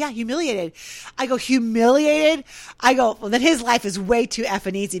 yeah. She goes, yeah, humiliated. I go, humiliated? I go, well, then his life is way too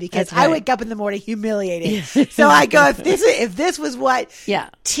effing easy because I wake up in the morning humiliated. So I go, if this was what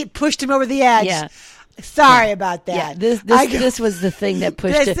pushed him over the edge, sorry about that. Yeah, this was the thing that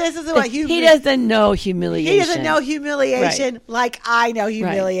pushed it. This is what he doesn't know humiliation. He doesn't know humiliation like I know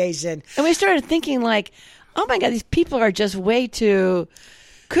humiliation. Right. And we started thinking like, oh my God, these people are just way too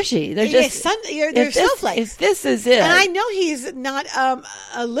cushy. They're just they're snowflakes. If this is it, and I know he's not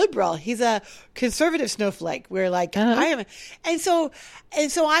a liberal. He's a conservative snowflake. We're like I am, and so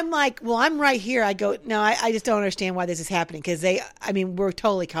I'm like, well, I'm right here. I go, no, I just don't understand why this is happening because we're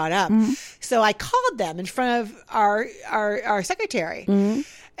totally caught up. Mm-hmm. So I called them in front of our secretary. Mm-hmm.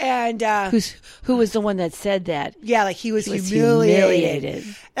 And who was the one that said that? Yeah, like he was humiliated.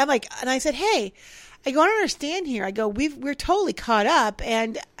 I'm like, and I said, hey. I go, I don't understand here. I go, we're totally caught up,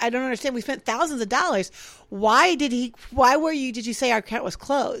 and I don't understand. We spent thousands of dollars. Did you say our account was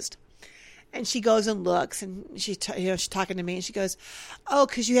closed? And she goes and looks, and she's talking to me, and she goes, oh,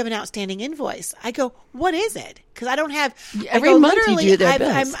 because you have an outstanding invoice. I go, what is it? Because I don't have. Every month you do their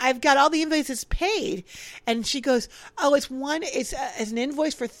bills. I've got all the invoices paid, and she goes, oh, it's an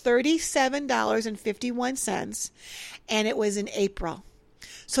invoice for $37.51, and it was in April.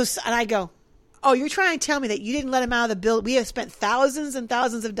 And I go, oh, you're trying to tell me that you didn't let him out of the bill. We have spent thousands and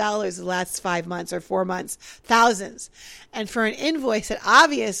thousands of dollars the last 5 months or 4 months, thousands. And for an invoice that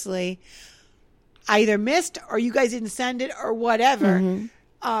obviously I either missed or you guys didn't send it or whatever. Mm-hmm.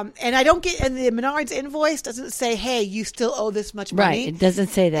 And the Menards invoice doesn't say, hey, you still owe this much money. Right. It doesn't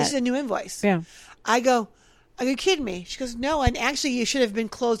say that. This is a new invoice. Yeah. I go, are you kidding me? She goes, no, and actually you should have been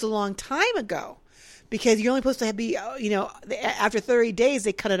closed a long time ago. Because you're only supposed to be, after 30 days,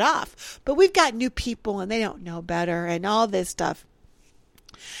 they cut it off. But we've got new people and they don't know better and all this stuff.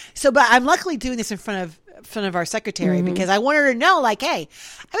 So, but I'm luckily doing this in front of our secretary because I want her to know, like, hey,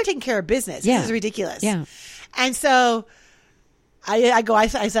 I'm taking care of business. Yeah. This is ridiculous. Yeah. And so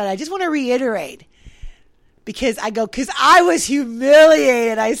I said, I just want to reiterate, because I was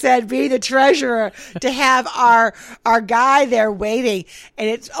humiliated. I said, being the treasurer, to have our guy there waiting, and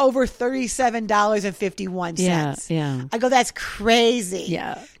it's over $37.51. Yeah. I go, that's crazy.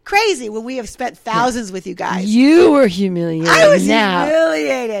 Yeah. Crazy when we have spent thousands with you guys. You were humiliated. I was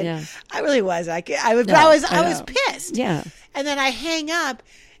humiliated. Yeah. I really was. I was pissed. Yeah. And then I hang up,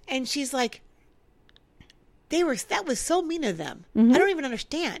 and she's like, that was so mean of them. I don't even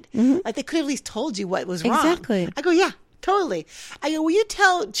understand. Like, they could have at least told you what was wrong. Exactly. I go, yeah, totally. I go, will you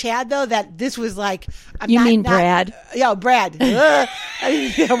tell Chad, though, that this was like... Brad? Yeah, Brad.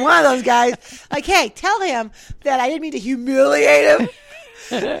 I'm one of those guys. Like, hey, tell him that I didn't mean to humiliate him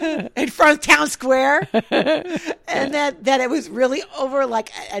in front of Town Square. And that it was really over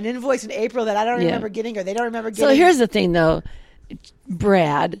like an invoice in April that I don't remember getting, or they don't remember getting. So here's the thing, though.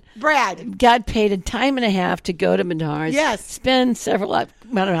 Brad got paid a time and a half to go to Menards. Yes. Spend several, I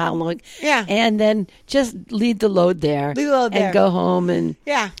don't know how long. Yeah. And then just leave the load there. And go home. And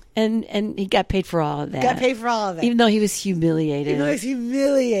yeah. And he got paid for all of that. Got paid for all of it. Even though he was humiliated.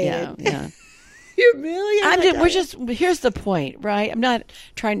 Yeah. Yeah. Humiliated. Here's the point, right? I'm not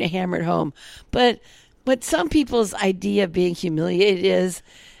trying to hammer it home. But what some people's idea of being humiliated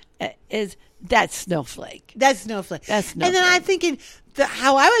is that's snowflake. That's snowflake. And then I'm thinking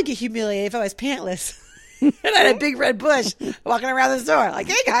how I would get humiliated if I was pantless and I had a big red bush walking around the store. Like,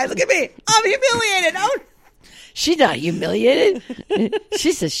 hey guys, look at me. I'm humiliated. Oh, she's not humiliated.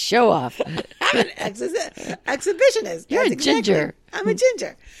 She's a show off. I'm an exhibitionist. You're a ginger. I'm a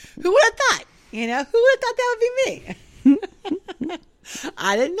ginger. Who would have thought? Who would have thought that would be me?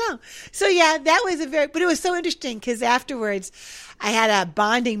 I didn't know. So yeah, that was but it was so interesting because afterwards I had a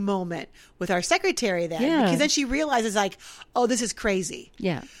bonding moment with our secretary then. Yeah. Because then she realizes like, oh, this is crazy.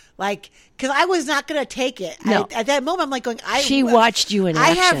 Yeah. Like, because I was not going to take it. No. At that moment, I'm like going, she watched you in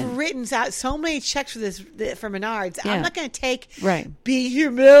action. I have written out so many checks for Menards. Yeah. I'm not going to take right. being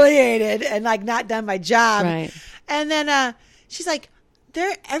humiliated and like not done my job. Right. And then she's like,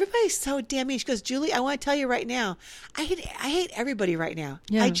 everybody's so damn mean. She goes, Julie, I want to tell you right now, I hate everybody right now.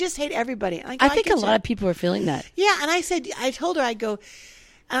 Yeah. I just hate everybody. I think a lot of people are feeling that. Yeah, and I told her, I go,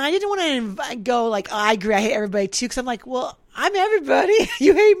 and I didn't want to go like, oh, I agree, I hate everybody too, because I'm like, well, I'm everybody.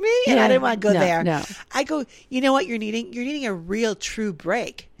 You hate me, and I didn't want to go there. No. I go, you know what you're needing? You're needing a real, true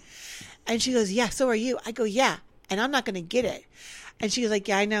break. And she goes, yeah, so are you. I go, yeah, and I'm not going to get it. And she was like,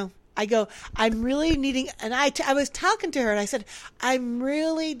 yeah, I know. I go, I'm really needing, and I was talking to her, and I said, I'm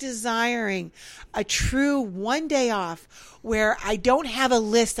really desiring a true 1 day off where I don't have a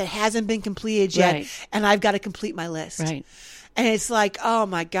list that hasn't been completed yet, right. and I've got to complete my list. Right. And it's like, oh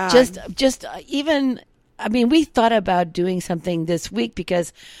my God. Just even, I mean, we thought about doing something this week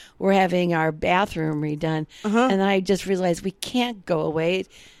because we're having our bathroom redone, and I just realized we can't go away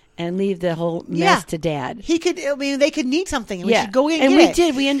and leave the whole mess to Dad. They could need something. And we should go in and get we it.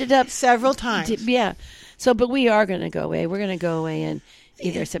 did. We ended up several times. Yeah. So, but we are going to go away. We're going to go away in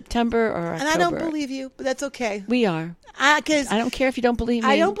either September or October. And I don't believe you, but that's okay. We are. Because I don't care if you don't believe me.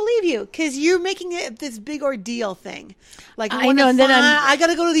 I don't believe you because you're making it this big ordeal thing. Like, I know. And then I got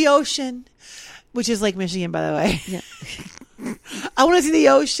to go to the ocean, which is Lake Michigan, by the way. Yeah. I want to see the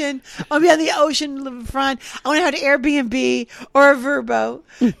ocean. I want to be on the ocean front. I want to have an Airbnb or a Vrbo.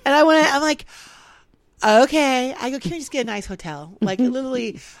 And I'm like, okay. I go, can we just get a nice hotel? Like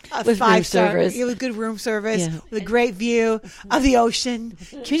literally a with 5-star. service. With good room service, Yeah. with a great view of the ocean.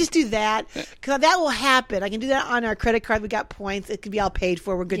 Can we just do that? Because that will happen. I can do that on our credit card. We got points. It could be all paid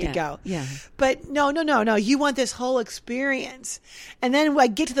for. We're good to go. Yeah. But no. You want this whole experience. And then I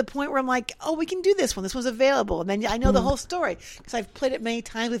get to the point where I'm like, oh, we can do this one. This one's available. And then I know the whole story because I've played it many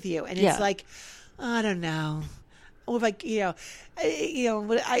times with you. And it's like, I don't know. Or like, I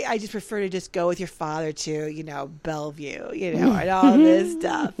just prefer to just go with your father to, Bellevue, and all this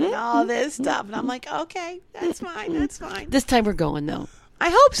stuff and all this stuff. And I'm like, okay, that's fine. That's fine. This time we're going, though. I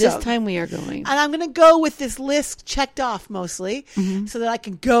hope so. This time we are going. And I'm going to go with this list checked off mostly so that I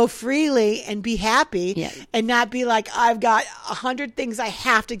can go freely and be happy and not be like, I've got 100 things I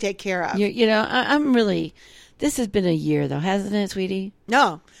have to take care of. I'm really, this has been a year though, hasn't it, sweetie?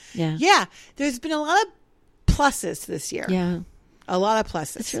 No. Yeah. Yeah. There's been a lot of pluses this year. Yeah. A lot of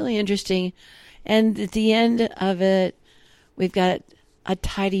pluses. It's really interesting. And at the end of it, we've got a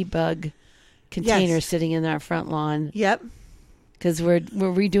tidy bug container sitting in our front lawn. Yep. Because we're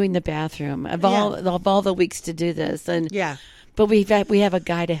redoing the bathroom of all the weeks to do this, but we have a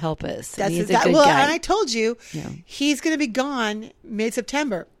guy to help us. He's a good guy. And I told you he's going to be gone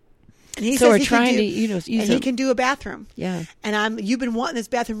mid-September. And he so says we're he trying to use he can do a bathroom. Yeah. And you've been wanting this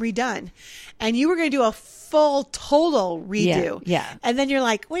bathroom redone, and you were going to do a full total redo. Yeah. And then you're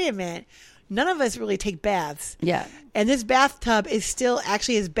like, wait a minute. none of us really take baths. Yeah. And this bathtub is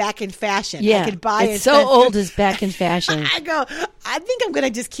back in fashion. Yeah. I could buy it's so old, it's back in fashion. I go, I think I'm going to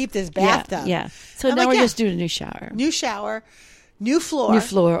just keep this bathtub. Yeah. So I'm now like, we're yeah. just doing a new shower. New shower, new floor. New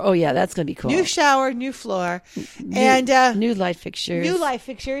floor. Oh, yeah, that's going to be cool. New shower, new floor. And new light fixtures. New light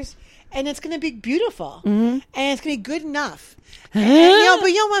fixtures. And it's going to be beautiful. Mm-hmm. And it's going to be good enough. And,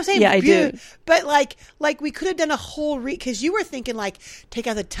 you know what I'm saying? Yeah, I do. But like we could have done a whole because you were thinking like take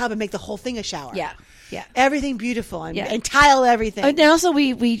out the tub and make the whole thing a shower. Yeah. Yeah. Everything beautiful and tile everything. And also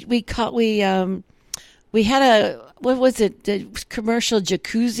we had a, what was it? The commercial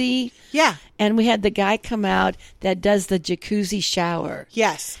jacuzzi. Yeah. And we had the guy come out that does the jacuzzi shower.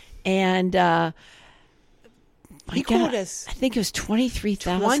 Yes. And he quoted us. I think it was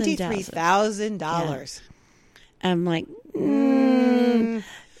 $23,000. $23,000. I'm like, no.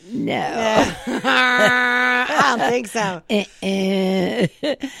 I don't think so.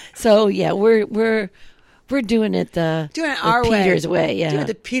 So yeah, we're doing it our Peter's way. Yeah, doing it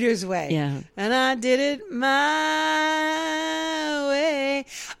the Peter's way. Yeah, and I did it my way.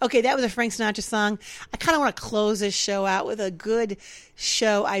 Okay, that was a Frank Sinatra song. I kind of want to close this show out with a good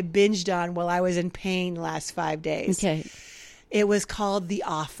show I binged on while I was in pain the last 5 days. Okay, it was called The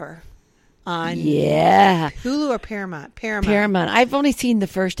Offer. On Hulu or Paramount? Paramount. I've only seen the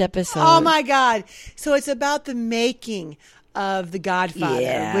first episode. Oh my God. So it's about the making of The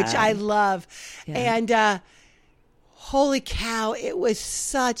Godfather, which I love. Yeah. And holy cow, it was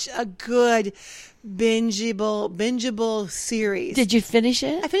such a good bingeable series. Did you finish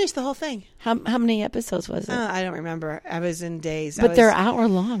it? I finished the whole thing. How many episodes was it? I don't remember. I was in days. But they're hour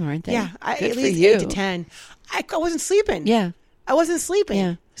long, aren't they? Yeah, at least 8 to 10. I wasn't sleeping. Yeah. I wasn't sleeping.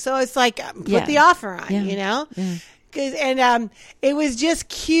 Yeah. So it's like, put The Offer on, you know? Yeah. It was just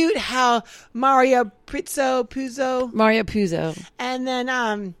cute how Mario Puzo. And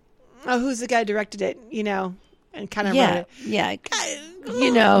then, who's the guy who directed it, you know, and kind of wrote it. Yeah.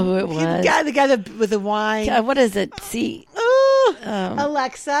 You know who it was. The guy with the wine. What is it? See.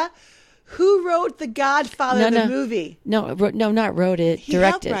 Alexa. Who wrote The Godfather, the movie? No, not wrote it. He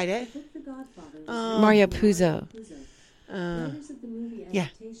directed. Helped write it. Mario Puzo. Yeah.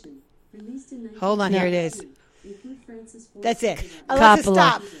 Hold on, here it is. That's it. Alexa,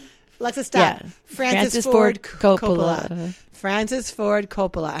 stop. Yeah. Francis Ford Coppola. Francis Ford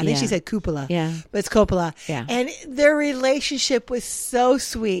Coppola. I think she said Coppola. Yeah. But it's Coppola. Yeah. And their relationship was so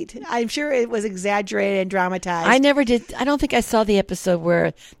sweet. I'm sure it was exaggerated and dramatized. I never did. I don't think I saw the episode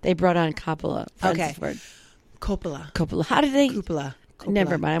where they brought on Coppola. Francis Ford. Coppola. How did they? Coppola.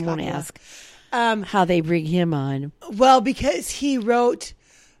 Never mind. I won't ask. How they bring him on? Well, because he wrote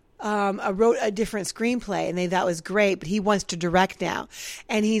a different screenplay, and that was great. But he wants to direct now,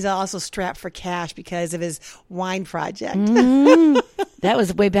 and he's also strapped for cash because of his wine project. That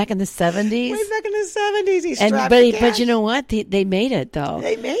was way back in the 70s. Way back in the 70s, he's strapped for cash. But you know what? They made it though.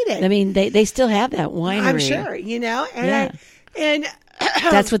 They made it. I mean, they still have that winery. I'm sure, you know, and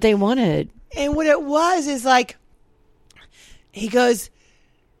that's what they wanted. And what it was is like, he goes,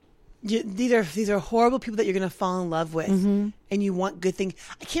 these are horrible people that you're going to fall in love with, and you want good things.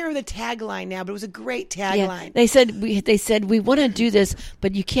 I can't remember the tagline now, but it was a great tagline. Yeah. They said we want to do this,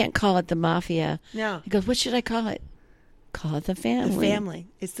 but you can't call it the mafia. No. He goes, what should I call it? Call it the family. The family.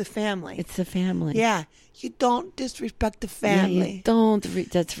 It's the family. It's the family. Yeah. You don't disrespect the family. Yeah, you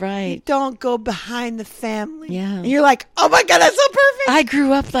don't. That's right. You don't go behind the family. Yeah. And you're like, oh my God, that's so perfect. I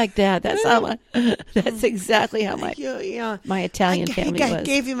grew up like that. That's how that's exactly how my Italian family was. I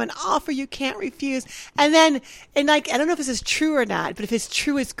gave him an offer you can't refuse. And then, I don't know if this is true or not, but if it's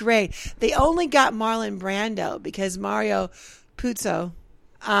true, it's great. They only got Marlon Brando because Mario Puzo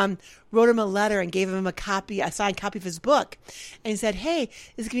wrote him a letter and gave him a signed copy of his book, and said, "Hey,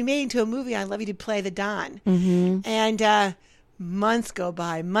 this can be made into a movie. I'd love you to play the Don." And months go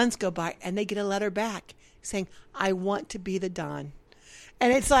by, and they get a letter back saying, "I want to be the Don."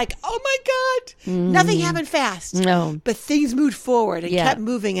 And it's like, oh my God, nothing happened fast. No, but things moved forward and kept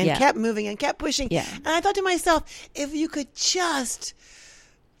moving and kept moving and kept pushing. Yeah. And I thought to myself, if you could just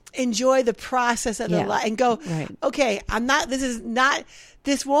enjoy the process of the life and go, okay,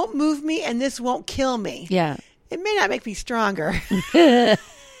 this won't move me and this won't kill me. Yeah. It may not make me stronger, but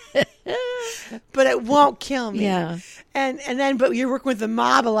it won't kill me. Yeah. But you're working with the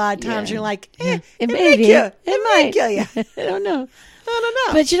mob a lot of times. You're like, it may kill you. I don't know. I don't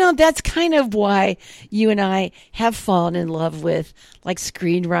know. But that's kind of why you and I have fallen in love with like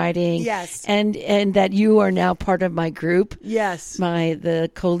screenwriting. Yes. And that you are now part of my group. Yes.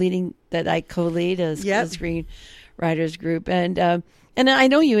 The co-leading that I co-lead as the screenwriters group. And I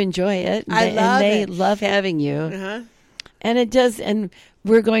know you enjoy it. I love it. And they it. love having you. And it does. And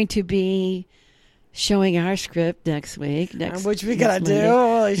we're going to be showing our script next week. Which we got to do.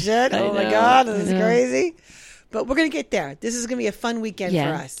 Holy shit. Oh, my God. This is crazy. But we're going to get there. This is going to be a fun weekend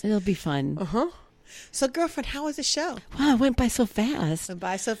for us. It'll be fun. Uh-huh. So, girlfriend, how was the show? Wow, it went by so fast.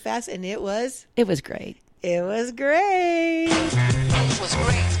 And it was? It was great. It was great. It was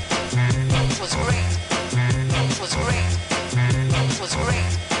great. It was great. It was great. It was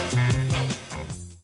great.